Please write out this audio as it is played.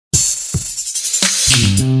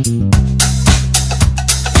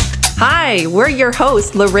Hi, we're your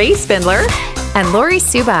hosts, Lorraine Spindler and Lori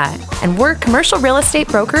Suba, and we're commercial real estate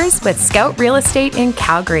brokers with Scout Real Estate in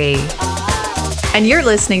Calgary. And you're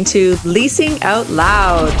listening to Leasing Out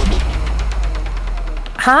Loud.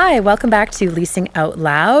 Hi, welcome back to Leasing Out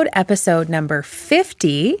Loud, episode number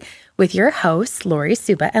 50, with your hosts, Lori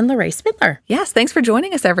Suba and Lorraine Spindler. Yes, thanks for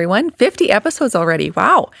joining us, everyone. 50 episodes already.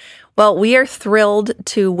 Wow. Well, we are thrilled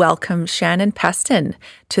to welcome Shannon Peston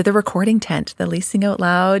to the recording tent, the Leasing Out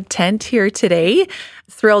Loud tent here today.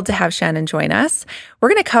 Thrilled to have Shannon join us. We're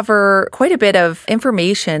going to cover quite a bit of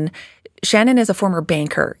information. Shannon is a former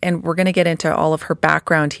banker, and we're going to get into all of her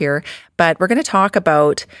background here, but we're going to talk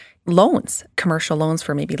about loans, commercial loans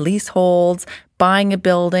for maybe leaseholds, buying a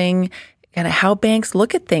building, kind of how banks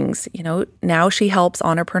look at things. You know, now she helps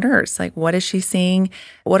entrepreneurs. Like, what is she seeing?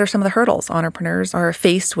 What are some of the hurdles entrepreneurs are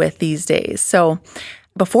faced with these days? So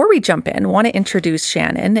before we jump in, I want to introduce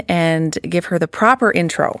Shannon and give her the proper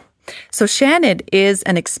intro. So Shannon is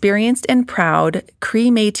an experienced and proud Cree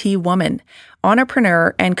Métis woman,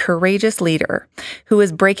 entrepreneur, and courageous leader who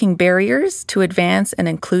is breaking barriers to advance an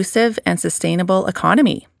inclusive and sustainable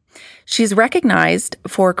economy. She's recognized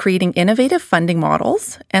for creating innovative funding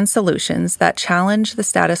models and solutions that challenge the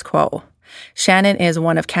status quo. Shannon is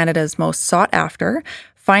one of Canada's most sought-after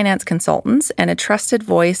finance consultants and a trusted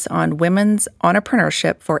voice on women's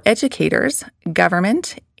entrepreneurship for educators,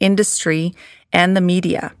 government, industry, and the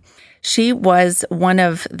media. She was one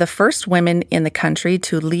of the first women in the country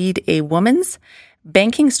to lead a women's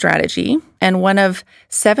banking strategy and one of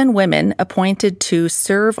 7 women appointed to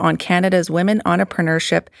serve on Canada's Women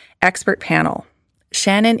Entrepreneurship Expert Panel.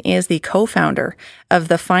 Shannon is the co-founder of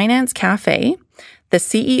the Finance Cafe, the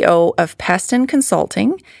CEO of Peston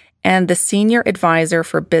Consulting, and the senior advisor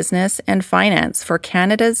for business and finance for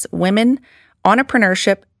Canada's Women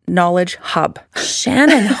Entrepreneurship Knowledge Hub.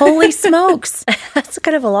 Shannon, holy smokes. That's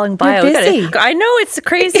kind of a long bio. You're busy. I know it's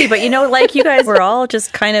crazy, but like you guys were all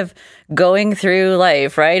just kind of going through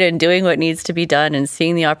life, right? And doing what needs to be done and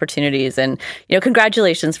seeing the opportunities. And,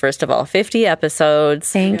 congratulations, first of all, 50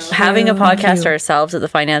 episodes. Thank you. Having a podcast ourselves at the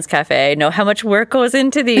Finance Cafe. I know how much work goes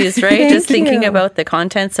into these, right? Just thinking about the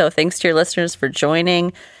content. So thanks to your listeners for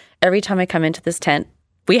joining. Every time I come into this tent,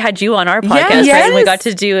 we had you on our podcast, right? And we got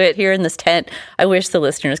to do it here in this tent. I wish the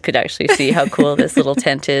listeners could actually see how cool this little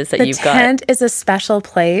tent is that you've got. The tent is a special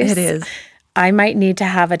place. It is. I might need to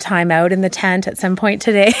have a timeout in the tent at some point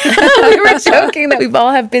today. We were joking that we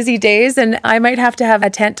all have busy days, and I might have to have a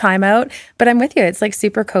tent timeout. But I'm with you. It's like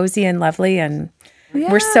super cozy and lovely, and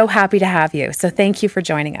we're so happy to have you. So thank you for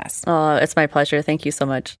joining us. Oh, it's my pleasure. Thank you so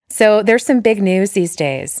much. So there's some big news these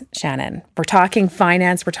days, Shannon. We're talking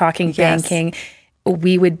finance. We're talking banking.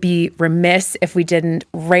 We would be remiss if we didn't,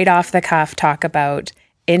 right off the cuff, talk about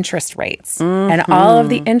interest rates and all of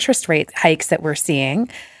the interest rate hikes that we're seeing,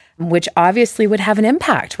 which obviously would have an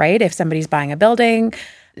impact, right? If somebody's buying a building,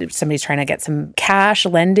 if somebody's trying to get some cash,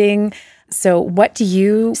 lending. So what do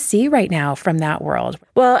you see right now from that world?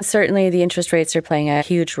 Well, certainly the interest rates are playing a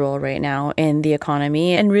huge role right now in the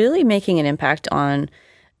economy and really making an impact on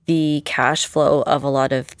the cash flow of a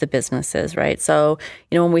lot of the businesses, right? So,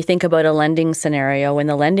 when we think about a lending scenario, when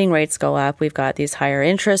the lending rates go up, we've got these higher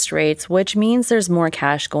interest rates, which means there's more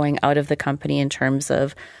cash going out of the company in terms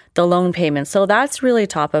of the loan payments. So that's really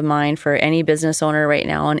top of mind for any business owner right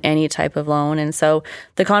now on any type of loan. And so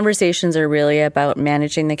the conversations are really about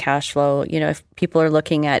managing the cash flow. If people are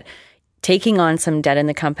looking at taking on some debt in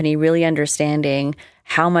the company, really understanding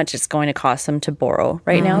how much it's going to cost them to borrow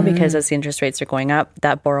right now, because as the interest rates are going up,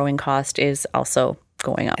 that borrowing cost is also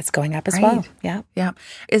going up. It's going up as well. Yeah. Yeah.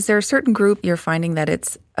 Is there a certain group you're finding that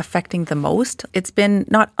it's affecting the most? It's been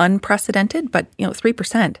not unprecedented, but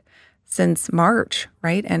 3% since March,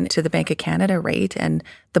 right? And to the Bank of Canada rate, and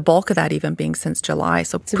the bulk of that even being since July.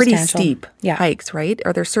 So pretty steep hikes, right?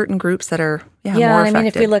 Are there certain groups that are more affected? I mean,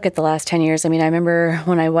 if we look at the last 10 years, I remember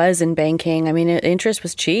when I was in banking, interest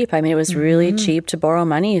was cheap. It was really cheap to borrow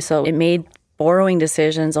money. So it made borrowing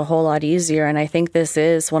decisions a whole lot easier. And I think this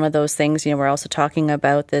is one of those things, we're also talking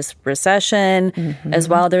about this recession as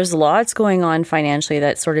well. There's lots going on financially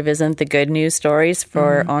that sort of isn't the good news stories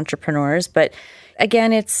for entrepreneurs. But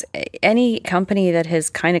again, it's any company that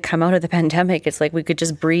has kind of come out of the pandemic. It's like we could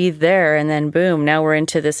just breathe there and then boom, now we're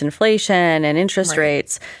into this inflation and interest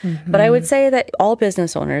rates. But I would say that all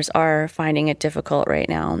business owners are finding it difficult right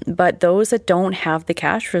now. But those that don't have the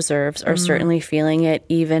cash reserves are certainly feeling it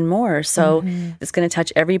even more. So it's going to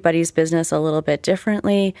touch everybody's business a little bit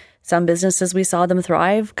differently. Some businesses, we saw them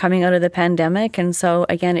thrive coming out of the pandemic. And so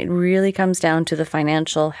again, it really comes down to the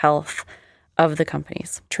financial health of the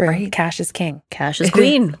companies. True. Right. Cash is king. Cash is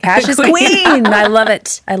queen. Cash is queen. I love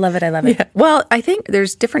it. I love it. I love it. Yeah. Well, I think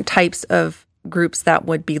there's different types of groups that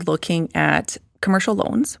would be looking at commercial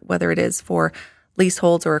loans, whether it is for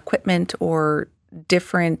leaseholds or equipment or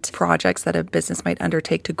different projects that a business might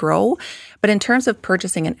undertake to grow. But in terms of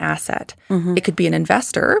purchasing an asset, it could be an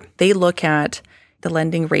investor. They look at the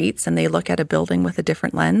lending rates and they look at a building with a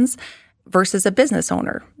different lens versus a business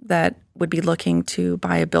owner that would be looking to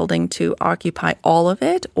buy a building to occupy all of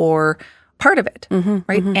it or part of it,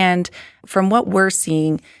 right? And from what we're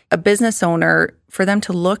seeing, a business owner, for them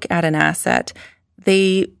to look at an asset,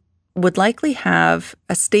 they would likely have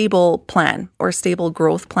a stable plan or a stable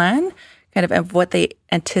growth plan kind of what they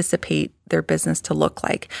anticipate their business to look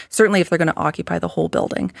like. Certainly if they're going to occupy the whole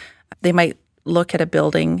building, they might look at a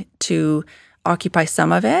building to occupy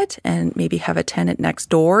some of it and maybe have a tenant next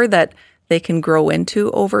door that they can grow into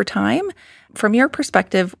over time. From your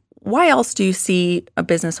perspective, why else do you see a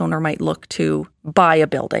business owner might look to buy a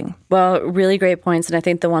building? Well, really great points. And I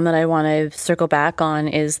think the one that I want to circle back on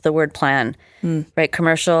is the word plan, right?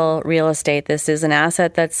 Commercial real estate. This is an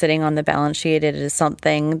asset that's sitting on the balance sheet. It is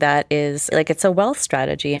something that is like, it's a wealth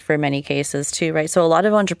strategy for many cases too, right? So a lot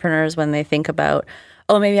of entrepreneurs, when they think about,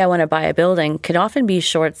 oh, maybe I want to buy a building, can often be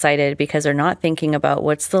short-sighted because they're not thinking about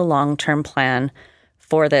what's the long-term plan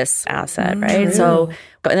for this asset, right? True. So,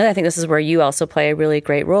 and then I think this is where you also play a really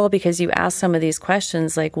great role because you ask some of these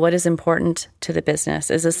questions like, what is important to the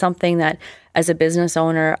business? Is this something that as a business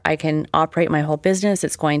owner, I can operate my whole business?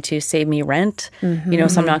 It's going to save me rent, so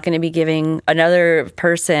I'm not going to be giving another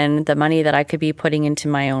person the money that I could be putting into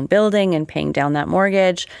my own building and paying down that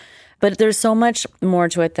mortgage. But there's so much more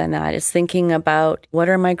to it than that. It's thinking about what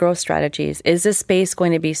are my growth strategies? Is this space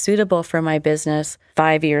going to be suitable for my business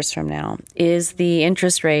 5 years from now? Is the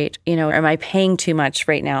interest rate, am I paying too much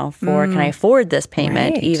right now for, can I afford this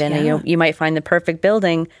payment? Right, Even, you might find the perfect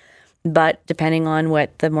building, but depending on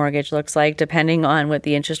what the mortgage looks like, depending on what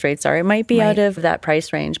the interest rates are, it might be out of that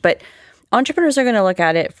price range. But entrepreneurs are going to look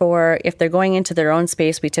at it for, if they're going into their own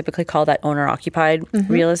space, we typically call that owner-occupied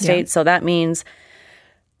real estate. So that means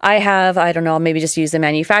I have, I don't know, maybe just use a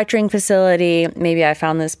manufacturing facility. Maybe I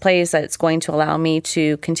found this place that's going to allow me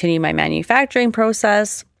to continue my manufacturing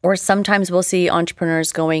process. Or sometimes we'll see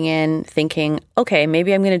entrepreneurs going in thinking, okay,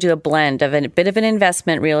 maybe I'm going to do a blend of a bit of an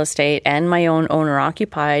investment real estate and my own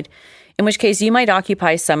owner-occupied, in which case you might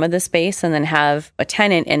occupy some of the space and then have a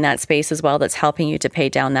tenant in that space as well that's helping you to pay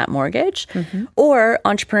down that mortgage. Or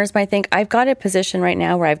entrepreneurs might think, I've got a position right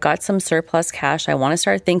now where I've got some surplus cash. I want to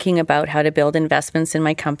start thinking about how to build investments in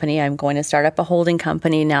my company. I'm going to start up a holding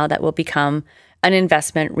company now that will become an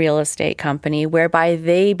investment real estate company whereby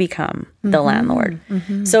they become the landlord.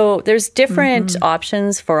 So there's different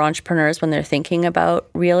options for entrepreneurs when they're thinking about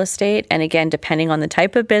real estate. And again, depending on the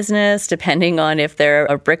type of business, depending on if they're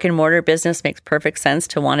a brick and mortar business, makes perfect sense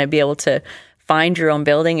to want to be able to find your own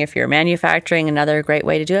building. If you're manufacturing, another great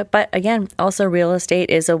way to do it. But again, also real estate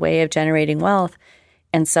is a way of generating wealth.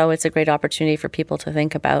 And so it's a great opportunity for people to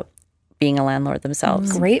think about being a landlord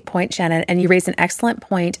themselves. Great point, Shannon. And you raised an excellent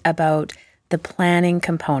point about the planning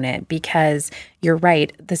component, because you're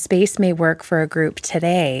right, the space may work for a group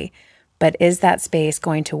today, but is that space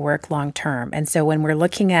going to work long term? And so when we're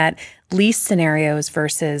looking at lease scenarios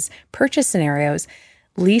versus purchase scenarios,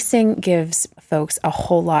 leasing gives folks a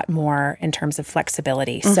whole lot more in terms of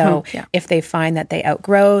flexibility. So if they find that they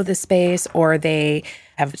outgrow the space or they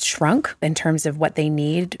have shrunk in terms of what they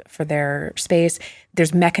need for their space,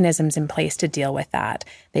 there's mechanisms in place to deal with that.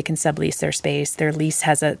 They can sublease their space. Their lease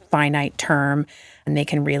has a finite term and they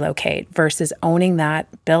can relocate. Versus owning that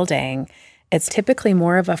building, it's typically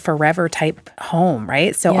more of a forever type home,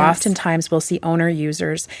 right? So oftentimes we'll see owner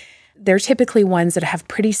users. They're typically ones that have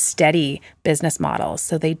pretty steady business models.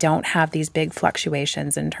 So they don't have these big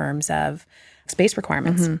fluctuations in terms of space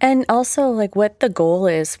requirements. And also like what the goal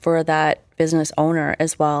is for that business owner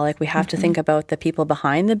as well. Like we have to think about the people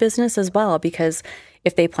behind the business as well, because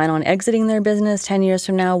if they plan on exiting their business 10 years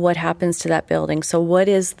from now, what happens to that building? So what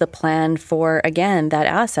is the plan for, again, that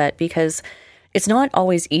asset? Because it's not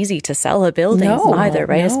always easy to sell a building either,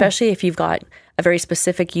 right? Especially if you've got a very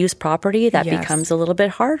specific use property that becomes a little bit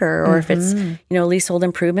harder, or if it's, leasehold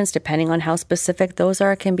improvements, depending on how specific those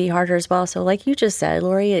are, can be harder as well. So like you just said,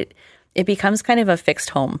 Lori, it becomes kind of a fixed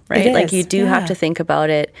home, right? Like you do have to think about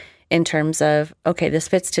it in terms of, okay, this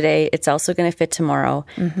fits today, it's also going to fit tomorrow,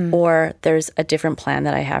 or there's a different plan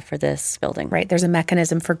that I have for this building. Right. There's a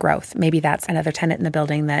mechanism for growth. Maybe that's another tenant in the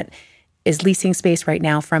building that is leasing space right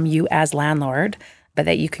now from you as landlord, but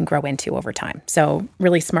that you can grow into over time. So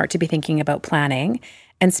really smart to be thinking about planning.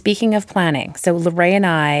 And speaking of planning, so Lorraine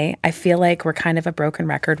and I feel like we're kind of a broken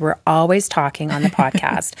record. We're always talking on the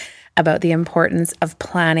podcast about the importance of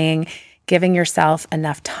planning, giving yourself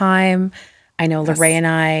enough time. I know Lorraine and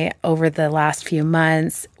I, over the last few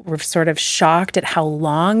months, we're sort of shocked at how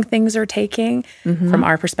long things are taking from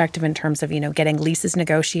our perspective in terms of, getting leases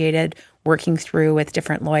negotiated, working through with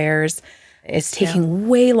different lawyers. It's taking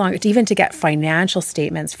way longer, even to get financial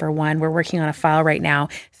statements for one. We're working on a file right now.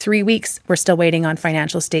 3 weeks, we're still waiting on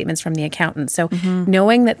financial statements from the accountant. So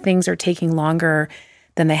knowing that things are taking longer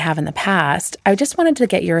than they have in the past, I just wanted to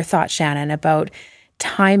get your thoughts, Shannon, about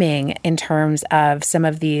timing in terms of some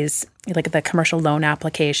of these, like the commercial loan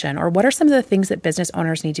application, or what are some of the things that business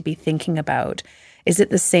owners need to be thinking about? Is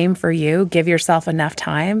it the same for you? Give yourself enough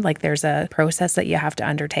time? Like there's a process that you have to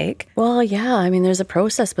undertake? Well, yeah. I mean, there's a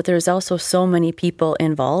process, but there's also so many people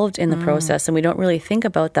involved in the process, and we don't really think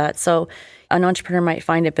about that. So an entrepreneur might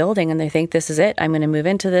find a building and they think, this is it. I'm going to move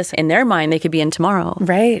into this. In their mind, they could be in tomorrow.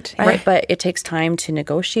 Right. But it takes time to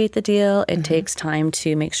negotiate the deal. It takes time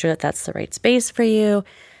to make sure that that's the right space for you.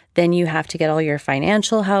 Then you have to get all your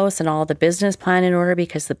financial house and all the business plan in order,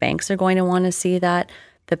 because the banks are going to want to see that.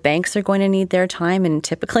 The banks are going to need their time. And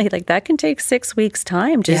typically, that can take 6 weeks'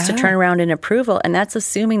 time just to turn around an approval. And that's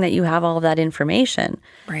assuming that you have all of that information.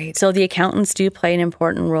 Right. So the accountants do play an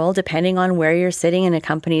important role depending on where you're sitting in a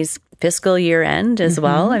company's fiscal year end as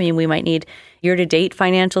well. I mean, we might need year-to-date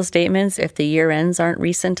financial statements if the year ends aren't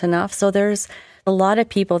recent enough. So there's a lot of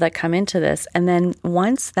people that come into this. And then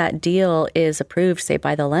once that deal is approved, say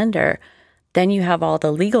by the lender, then you have all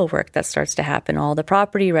the legal work that starts to happen, all the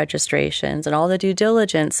property registrations and all the due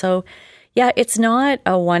diligence. So yeah, it's not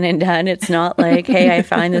a one and done. It's not like, hey, I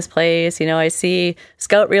find this place, I see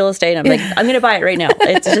Scout Real Estate. I'm like, I'm going to buy it right now.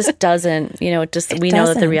 It just doesn't, we know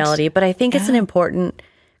that the reality. But I think it's an important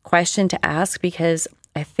question to ask, because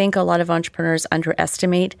I think a lot of entrepreneurs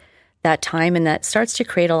underestimate that time, and that starts to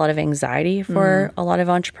create a lot of anxiety for a lot of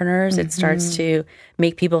entrepreneurs. It starts to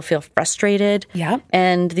make people feel frustrated. Yeah.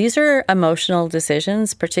 And these are emotional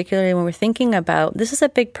decisions, particularly when we're thinking about, this is a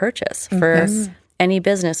big purchase for any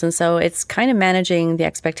business. And so it's kind of managing the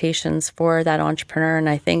expectations for that entrepreneur. And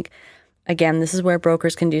I think, again, this is where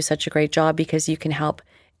brokers can do such a great job, because you can help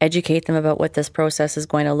educate them about what this process is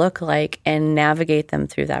going to look like and navigate them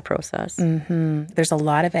through that process. There's a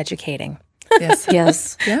lot of educating.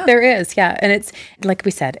 Yes. Yeah. There is. Yeah. And it's like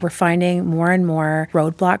we said, we're finding more and more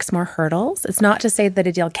roadblocks, more hurdles. It's not to say that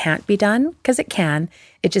a deal can't be done, because it can.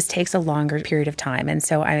 It just takes a longer period of time. And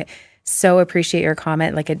so I so appreciate your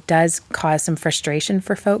comment. Like, it does cause some frustration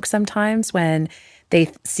for folks sometimes when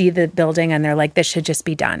they see the building and they're like, this should just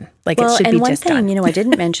be done. Like, it should be just done. And one thing, I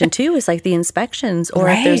didn't mention too is like the inspections, or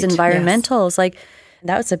if there's environmentals, like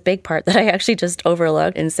that was a big part that I actually just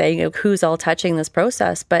overlooked in saying who's all touching this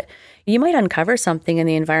process. But you might uncover something in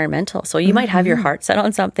the environmental. So you might have your heart set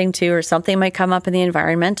on something too, or something might come up in the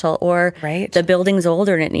environmental, or the building's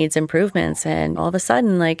older and it needs improvements. And all of a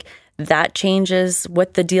sudden, like, that changes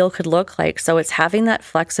what the deal could look like. So it's having that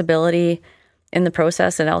flexibility in the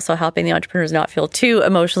process, and also helping the entrepreneurs not feel too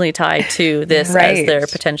emotionally tied to this as their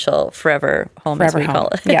potential forever home, as we call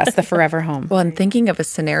it. Yes, the forever home. Well, and thinking of a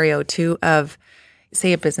scenario too of,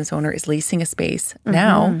 say, a business owner is leasing a space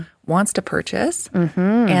now, wants to purchase,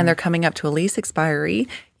 and they're coming up to a lease expiry.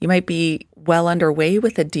 You might be well underway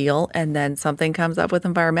with a deal, and then something comes up with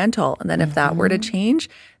environmental. And then if that were to change,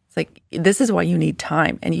 it's like, this is why you need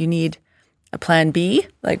time, and you need a plan B,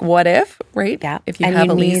 like what if, right? Yeah. If you have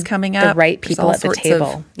a lease coming up. The right people at the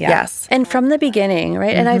table. Yes. And from the beginning,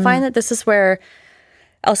 right? And I find that this is where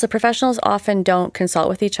also professionals often don't consult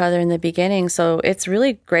with each other in the beginning. So it's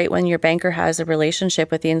really great when your banker has a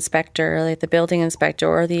relationship with the inspector, like the building inspector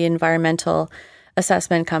or the environmental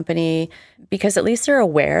assessment company, because at least they're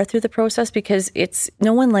aware through the process, because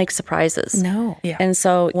no one likes surprises. No. Yeah. And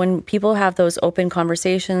so when people have those open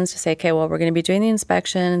conversations to say, okay, well, we're going to be doing the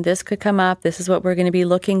inspection, this could come up, this is what we're going to be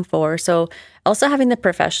looking for. So also having the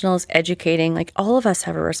professionals educating, like, all of us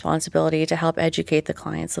have a responsibility to help educate the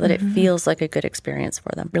client so that it feels like a good experience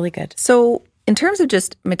for them. Really good. So in terms of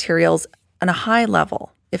just materials on a high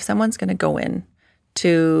level, if someone's going to go in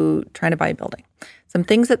to trying to buy a building, some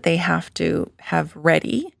things that they have to have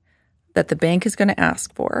ready that the bank is going to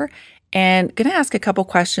ask for, and going to ask a couple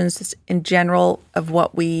questions just in general of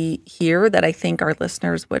what we hear that I think our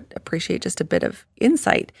listeners would appreciate just a bit of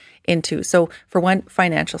insight into. So for one,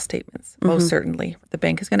 financial statements, most certainly. The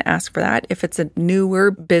bank is going to ask for that. If it's a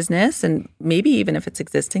newer business, and maybe even if it's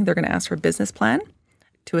existing, they're going to ask for a business plan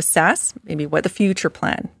to assess maybe what the future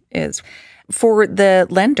plan is. For the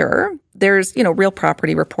lender, there's, real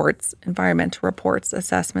property reports, environmental reports,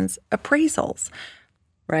 assessments, appraisals.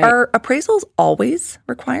 Right. Are appraisals always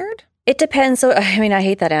required? It depends. So, I mean, I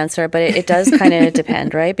hate that answer, but it does kind of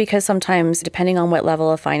depend, right? Because sometimes, depending on what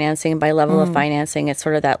level of financing, by level of financing, it's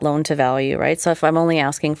sort of that loan to value, right? So if I'm only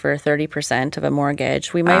asking for 30% of a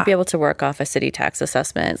mortgage, we might be able to work off a city tax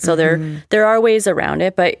assessment. So there are ways around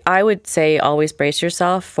it, but I would say always brace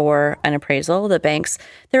yourself for an appraisal. The banks,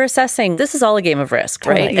 they're assessing, this is all a game of risk,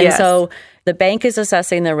 right? Totally. And so the bank is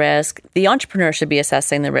assessing the risk. The entrepreneur should be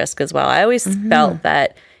assessing the risk as well. I always felt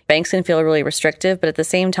that banks can feel really restrictive, but at the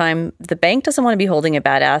same time, the bank doesn't want to be holding a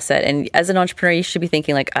bad asset. And as an entrepreneur, you should be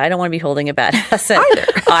thinking like, I don't want to be holding a bad asset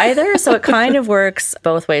either. So it kind of works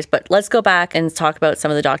both ways. But let's go back and talk about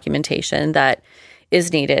some of the documentation that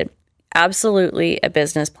is needed. Absolutely a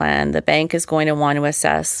business plan. The bank is going to want to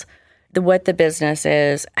assess what the business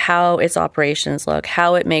is, how its operations look,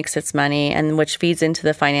 how it makes its money, and which feeds into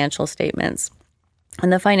the financial statements.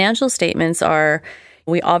 And the financial statements are,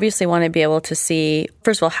 we obviously want to be able to see,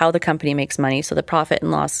 first of all, how the company makes money. So the profit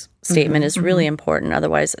and loss statement is really important,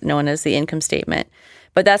 otherwise known as the income statement.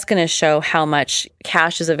 But that's going to show how much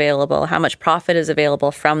cash is available, how much profit is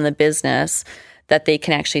available from the business that they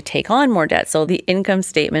can actually take on more debt. So the income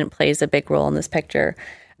statement plays a big role in this picture.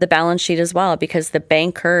 The balance sheet as well, because the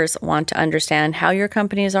bankers want to understand how your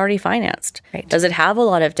company is already financed. Right. Does it have a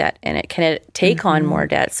lot of debt in it? Can it take on more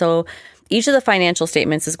debt? So each of the financial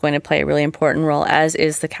statements is going to play a really important role, as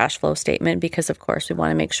is the cash flow statement, because of course we want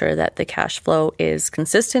to make sure that the cash flow is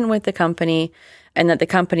consistent with the company and that the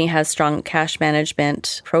company has strong cash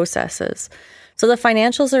management processes. So the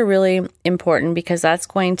financials are really important because that's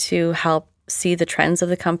going to help see the trends of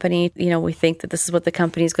the company. You know, we think that this is what the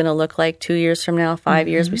company is going to look like 2 years from now, 5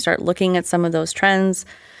 years. We start looking at some of those trends.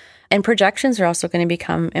 And projections are also going to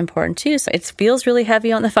become important too. So it feels really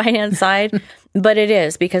heavy on the finance side, but it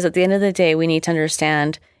is, because at the end of the day, we need to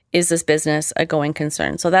understand, is this business a going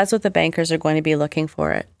concern? So that's what the bankers are going to be looking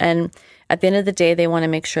for it. And at the end of the day, they want to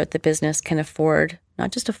make sure that the business can afford,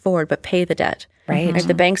 not just afford, but pay the debt. Right.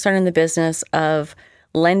 The banks aren't in the business of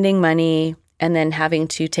lending money and then having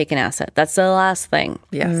to take an asset. That's the last thing.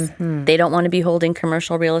 Yes. They don't want to be holding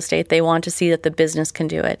commercial real estate. They want to see that the business can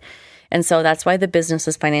do it. And so that's why the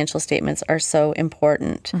business's financial statements are so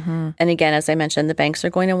important. And again, as I mentioned, the banks are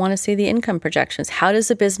going to want to see the income projections. How does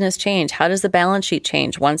the business change? How does the balance sheet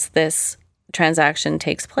change once this transaction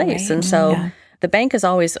takes place? Right. And so the bank is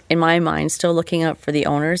always, in my mind, still looking out for the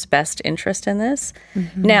owner's best interest in this.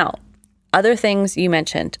 Now, other things you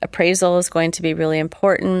mentioned, appraisal is going to be really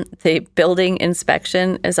important. The building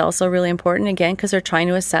inspection is also really important, again, because they're trying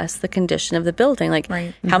to assess the condition of the building. Like,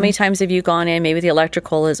 how many times have you gone in, maybe the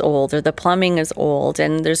electrical is old or the plumbing is old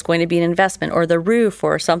and there's going to be an investment, or the roof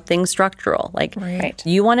or something structural. Like,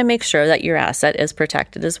 you want to make sure that your asset is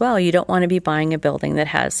protected as well. You don't want to be buying a building that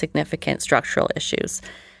has significant structural issues.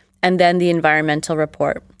 And then the environmental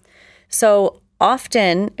report. So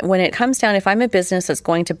often, when it comes down, if I'm a business that's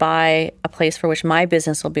going to buy a place for which my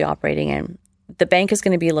business will be operating in, the bank is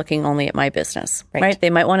going to be looking only at my business, right? They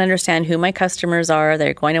might want to understand who my customers are.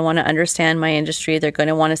 They're going to want to understand my industry. They're going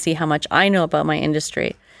to want to see how much I know about my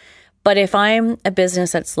industry. But if I'm a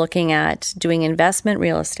business that's looking at doing investment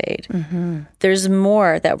real estate, there's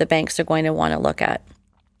more that the banks are going to want to look at.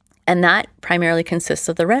 And that primarily consists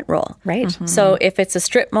of the rent roll. Right. So if it's a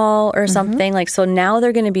strip mall or something, like, so now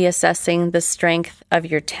they're going to be assessing the strength of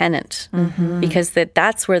your tenant because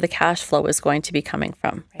that's where the cash flow is going to be coming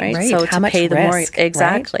from, right? So how to much pay the risk, mortgage.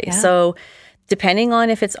 Exactly. Right? Yeah. So depending on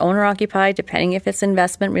if it's owner occupied, depending if it's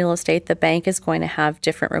investment real estate, the bank is going to have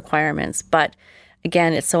different requirements. But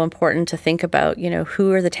again, it's so important to think about, you know,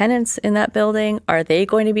 who are the tenants in that building? Are they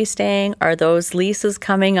going to be staying? Are those leases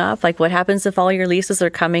coming up? Like, what happens if all your leases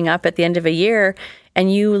are coming up at the end of a year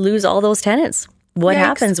and you lose all those tenants? What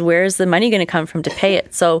happens? Where's the money going to come from to pay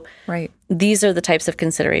it? So these are the types of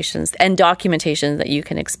considerations and documentation that you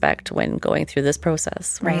can expect when going through this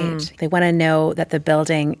process. Right. They want to know that the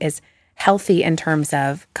building is healthy in terms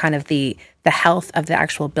of kind of the health of the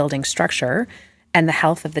actual building structure and the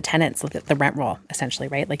health of the tenants, the rent roll, essentially,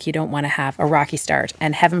 right? Like, you don't want to have a rocky start.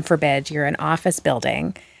 And heaven forbid, you're an office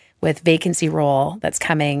building with vacancy roll that's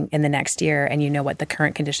coming in the next year, and you know what the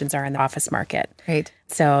current conditions are in the office market. Right.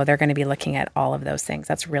 So they're going to be looking at all of those things.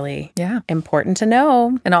 That's really important to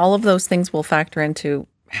know. And all of those things will factor into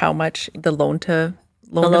how much the loan to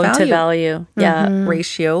value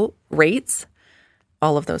ratio, rates,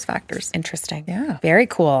 all of those factors. Interesting. Yeah. Very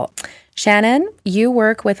cool. Shannon, you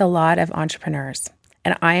work with a lot of entrepreneurs,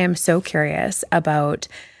 and I am so curious about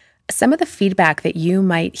some of the feedback that you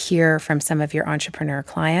might hear from some of your entrepreneur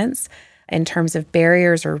clients in terms of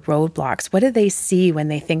barriers or roadblocks? What do they see when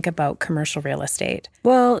they think about commercial real estate?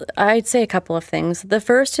 Well, I'd say a couple of things. The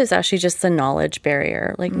first is actually just the knowledge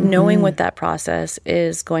barrier, like knowing what that process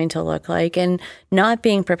is going to look like and not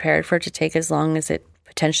being prepared for it to take as long as it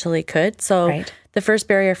potentially could. So the first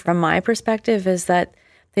barrier from my perspective is that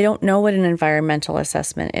they don't know what an environmental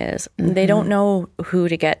assessment is. They don't know who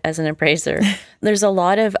to get as an appraiser. There's a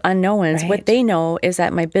lot of unknowns. What they know is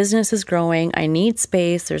that my business is growing. I need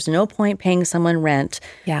space. There's no point paying someone rent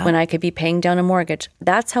when I could be paying down a mortgage.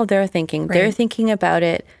 That's how they're thinking. They're thinking about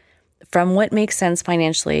it from what makes sense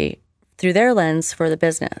financially through their lens for the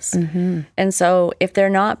business. And so if they're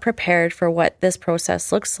not prepared for what this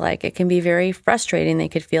process looks like, it can be very frustrating. They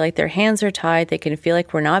could feel like their hands are tied. They can feel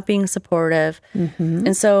like we're not being supportive.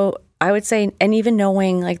 And so I would say, and even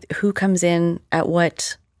knowing like who comes in at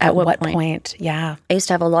what point. Yeah. I used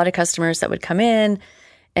to have a lot of customers that would come in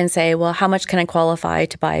and say, well, how much can I qualify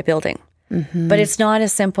to buy a building? But it's not a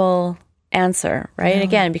simple answer, right? No.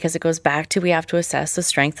 Again, because it goes back to we have to assess the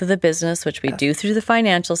strength of the business, which we do through the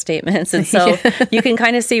financial statements. And so you can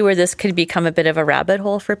kind of see where this could become a bit of a rabbit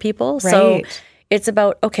hole for people. So it's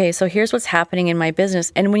about, okay, so here's what's happening in my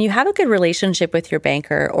business. And when you have a good relationship with your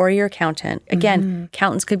banker or your accountant, again,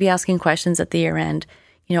 accountants could be asking questions at the year end.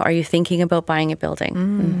 You know, are you thinking about buying a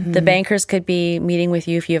building? The bankers could be meeting with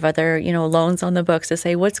you if you have other, loans on the books to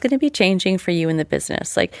say, what's going to be changing for you in the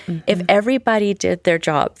business? Like if everybody did their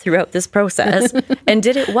job throughout this process and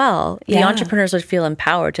did it well, the entrepreneurs would feel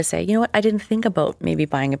empowered to say, you know what, I didn't think about maybe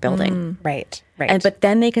buying a building. Right. But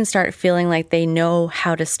then they can start feeling like they know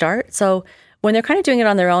how to start. So when they're kind of doing it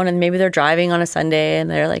on their own and maybe they're driving on a Sunday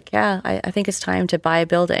and they're like, yeah, I think it's time to buy a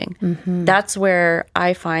building. That's where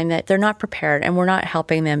I find that they're not prepared and we're not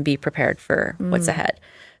helping them be prepared for what's ahead.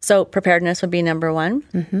 So preparedness would be number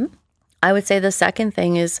one. I would say the second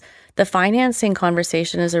thing is the financing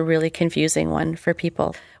conversation is a really confusing one for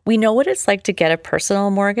people. We know what it's like to get a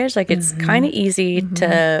personal mortgage. Like it's kind of easy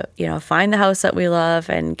to, find the house that we love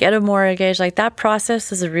and get a mortgage. Like that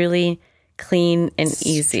process is really clean and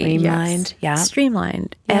easy.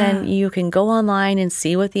 Streamlined. And you can go online and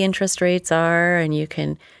see what the interest rates are, and you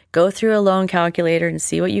can go through a loan calculator and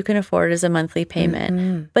see what you can afford as a monthly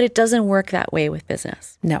payment. But it doesn't work that way with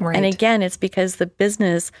business. No. And again, it's because the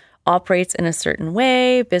business operates in a certain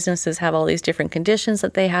way. Businesses have all these different conditions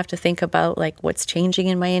that they have to think about, like what's changing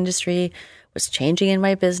in my industry, what's changing in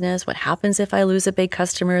my business, what happens if I lose a big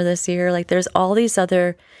customer this year. Like there's all these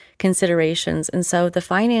other considerations. And so the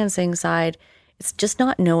financing side, it's just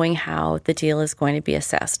not knowing how the deal is going to be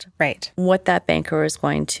assessed. Right. What that banker is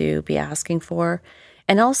going to be asking for.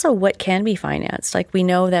 And also what can be financed. Like we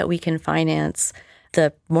know that we can finance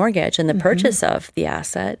the mortgage and the purchase of the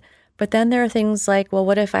asset. But then there are things like, well,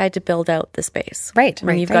 what if I had to build out the space? Right.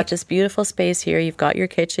 You've got this beautiful space here. You've got your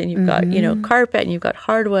kitchen. You've got, carpet and you've got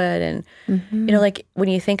hardwood. And, like when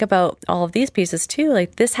you think about all of these pieces too,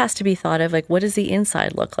 like this has to be thought of like, what does the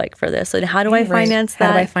inside look like for this? And how do I finance that?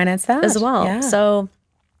 How do I finance that? As well. Yeah. So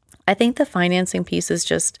I think the financing piece is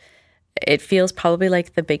just, it feels probably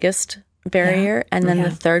like the biggest barrier. And then the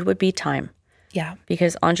third would be time. Yeah.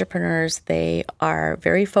 Because entrepreneurs, they are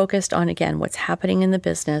very focused on, again, what's happening in the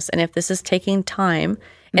business. And if this is taking time,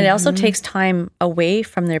 and it also takes time away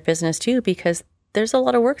from their business too, because there's a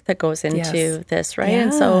lot of work that goes into this, right?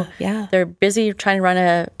 And so they're busy trying to run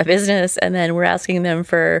a business, and then we're asking them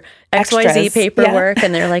for XYZ paperwork,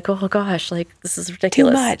 and they're like, oh gosh, like this is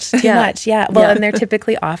ridiculous. Too much. Yeah. Well, and they're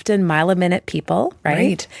typically often mile-a-minute people,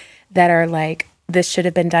 right? That are like, this should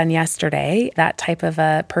have been done yesterday, that type of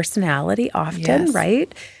a personality often,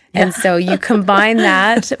 right? And so you combine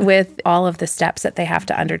that with all of the steps that they have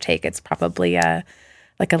to undertake. It's probably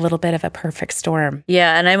like a little bit of a perfect storm.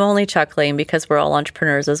 Yeah, and I'm only chuckling because we're all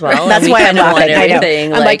entrepreneurs as well. That's why I'm laughing. I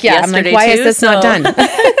know. I'm like, why is this not done?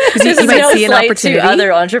 Because you might see an opportunity. To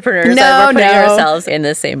other entrepreneurs that we're putting ourselves in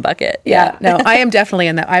the same bucket. Yeah, no, I am definitely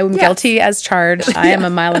in that. I'm guilty as charged. I am a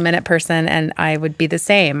mile-a-minute person, and I would be the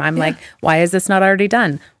same. I'm like, why is this not already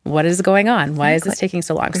done? What is going on? Why is this taking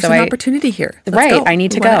so long? There's an opportunity here. Let's go. I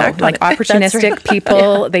need to go. Like opportunistic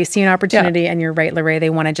people, they see an opportunity, and you're right, Lorraine,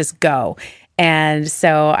 they want to just go. And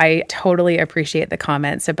so I totally appreciate the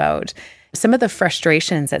comments about some of the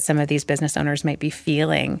frustrations that some of these business owners might be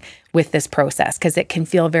feeling with this process, because it can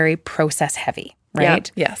feel very process heavy,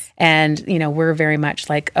 right? Yeah. Yes. And, we're very much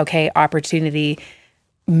like, okay, opportunity,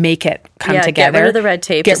 make it come together. Get rid of the red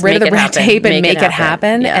tape. Get rid of the red tape and make it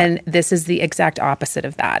happen. Yeah. And this is the exact opposite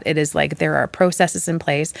of that. It is like there are processes in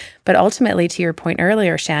place, but ultimately, to your point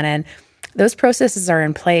earlier, Shannon, those processes are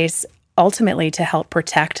in place ultimately to help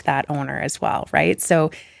protect that owner as well, right?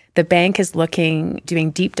 So the bank is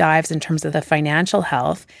doing deep dives in terms of the financial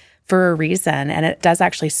health for a reason, and it does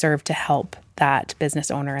actually serve to help that business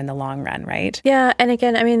owner in the long run, right? Yeah. And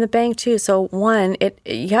again, I mean, the bank too. So one,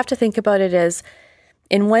 you have to think about it as,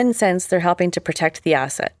 in one sense, they're helping to protect the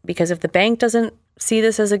asset, because if the bank doesn't see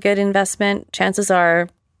this as a good investment, chances are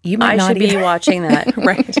I should be watching that.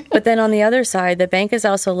 Right. But then on the other side, the bank is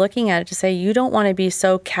also looking at it to say, you don't want to be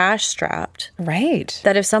so cash strapped. Right.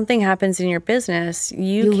 That if something happens in your business,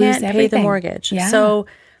 you can't pay the mortgage. Yeah. So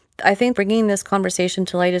I think bringing this conversation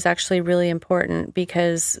to light is actually really important,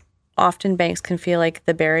 because often banks can feel like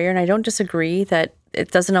the barrier. And I don't disagree that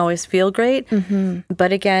it doesn't always feel great.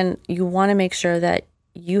 But again, you want to make sure that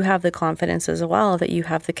you have the confidence as well that you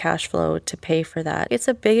have the cash flow to pay for that. It's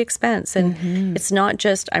a big expense. And it's not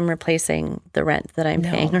just I'm replacing the rent that I'm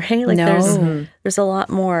paying, right? Like there's a lot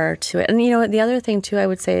more to it. And the other thing too, I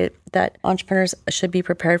would say that entrepreneurs should be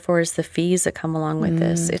prepared for is the fees that come along with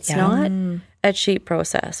this. It's not a cheap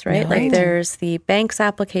process, right? No. Like there's the bank's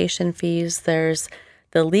application fees, there's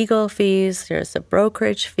the legal fees, there's the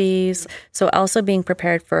brokerage fees. So also being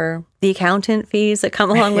prepared for the accountant fees that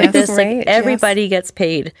come along with this. Like everybody gets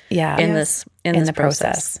paid in this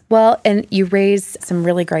process. Well, and you raise some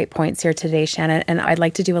really great points here today, Shannon. And I'd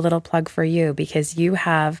like to do a little plug for you, because you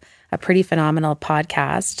have a pretty phenomenal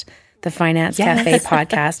podcast, the Finance Cafe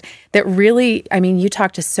podcast, that really, I mean, you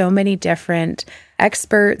talk to so many different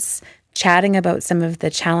experts, chatting about some of the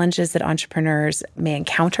challenges that entrepreneurs may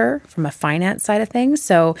encounter from a finance side of things.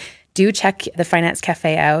 So do check the Finance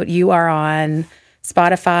Cafe out. You are on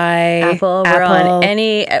Spotify, Apple, we're on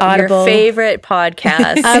any Audible, your favorite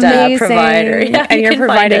podcast provider. Yeah, and you're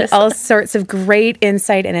providing all sorts of great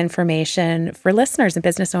insight and information for listeners and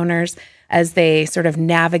business owners as they sort of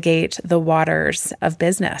navigate the waters of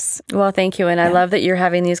business. Well, thank you. And I love that you're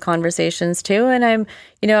having these conversations too. And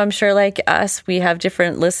I'm sure like us, we have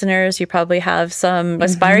different listeners. You probably have some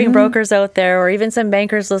aspiring brokers out there, or even some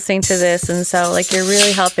bankers listening to this. And so like you're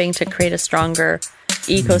really helping to create a stronger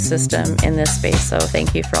ecosystem in this space. So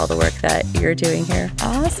thank you for all the work that you're doing here.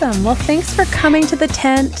 Awesome. Well, thanks for coming to the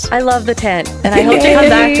tent. I love the tent. And I hope to come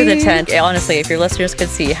back to the tent. Honestly, if your listeners could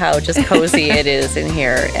see how just cozy it is in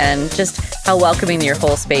here, and just how welcoming your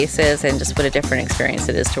whole space is, and just what a different experience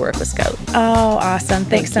it is to work with Scout. Oh, awesome.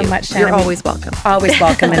 Thanks so much, Shannon. You're always welcome. Always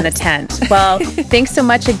welcome in the tent. Well, thanks so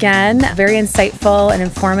much again. Very insightful and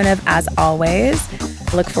informative as always.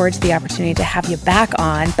 Look forward to the opportunity to have you back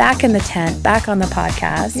in the tent, back on the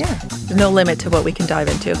podcast. Yeah. There's no limit to what we can dive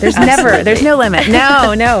into. There's no limit.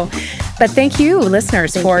 No. But thank you,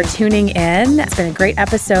 listeners, for tuning in. It's been a great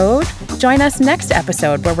episode. Join us next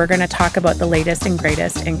episode, where we're going to talk about the latest and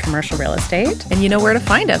greatest in commercial real estate. And you know where to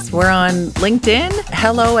find us. We're on LinkedIn,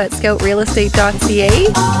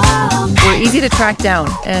 hello@scoutrealestate.ca. We're easy to track down,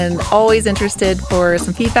 and always interested for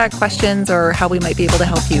some feedback, questions, or how we might be able to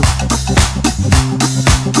help you.